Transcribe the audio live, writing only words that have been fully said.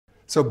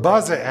So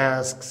Baze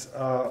asks,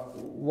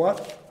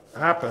 what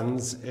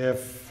happens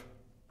if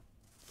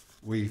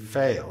we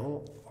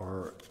fail,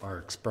 or our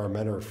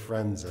experimenter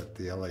friends at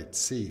the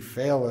LHC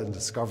fail in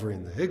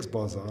discovering the Higgs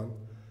boson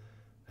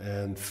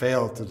and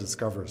fail to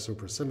discover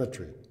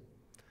supersymmetry?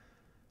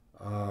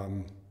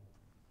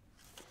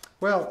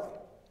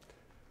 Well,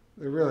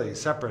 they're really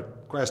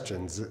separate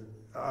questions.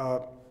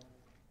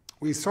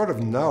 We sort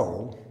of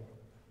know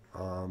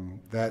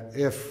that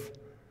if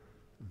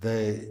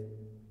they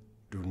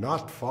do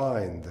not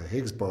find the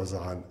Higgs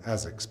boson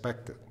as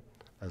expected,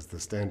 as the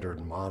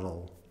standard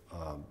model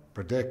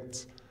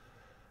predicts,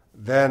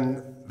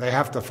 then they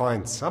have to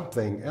find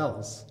something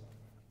else,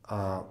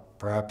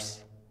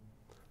 perhaps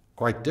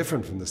quite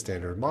different from the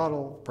standard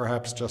model,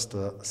 perhaps just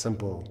a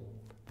simple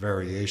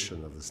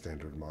variation of the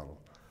standard model.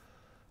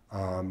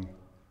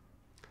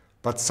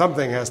 But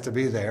something has to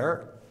be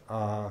there,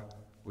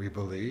 we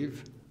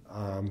believe,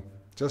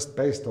 just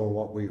based on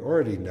what we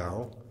already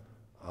know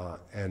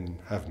and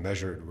have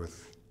measured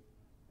with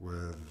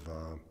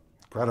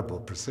credible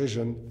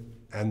precision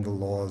and the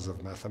laws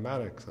of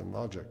mathematics and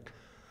logic.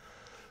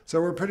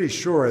 So we're pretty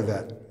sure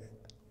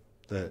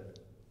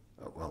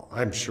well,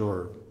 I'm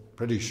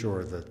pretty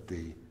sure that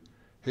the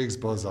Higgs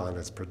boson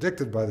as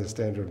predicted by the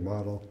standard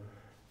model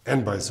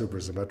and by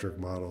supersymmetric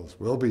models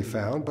will be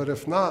found, but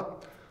if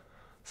not,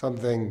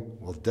 something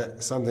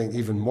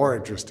even more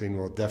interesting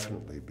will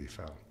definitely be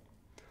found.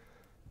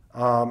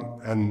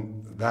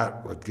 And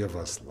that would give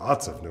us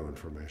lots of new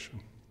information.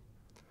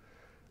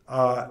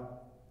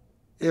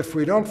 If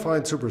we don't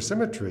find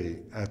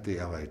supersymmetry at the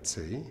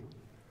LHC,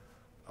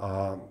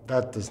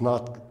 that does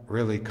not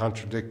really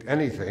contradict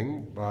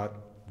anything but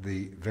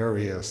the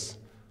various,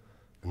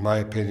 in my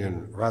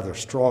opinion, rather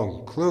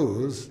strong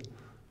clues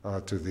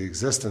to the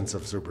existence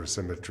of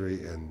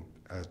supersymmetry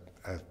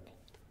at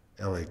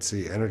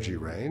LHC energy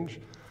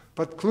range.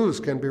 But clues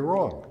can be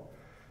wrong.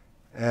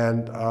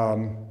 And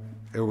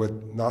it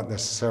would not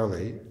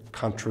necessarily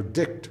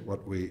contradict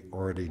what we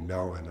already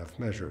know and have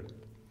measured.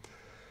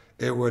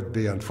 It would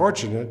be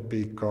unfortunate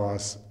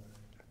because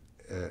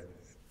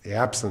the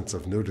absence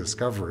of new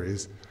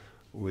discoveries,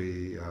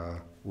 we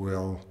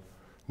will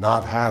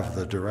not have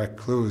the direct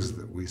clues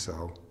that we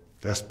so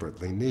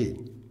desperately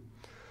need.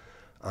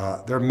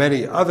 There are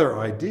many other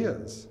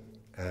ideas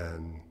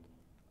and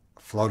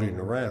floating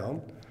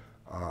around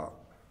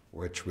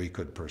which we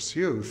could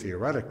pursue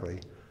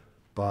theoretically,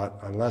 but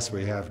unless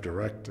we have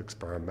direct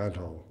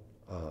experimental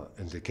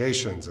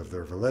indications of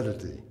their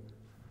validity,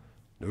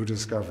 new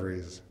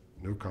discoveries,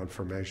 new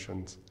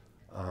confirmations,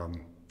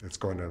 it's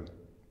going to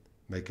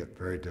make it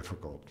very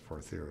difficult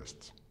for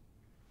theorists.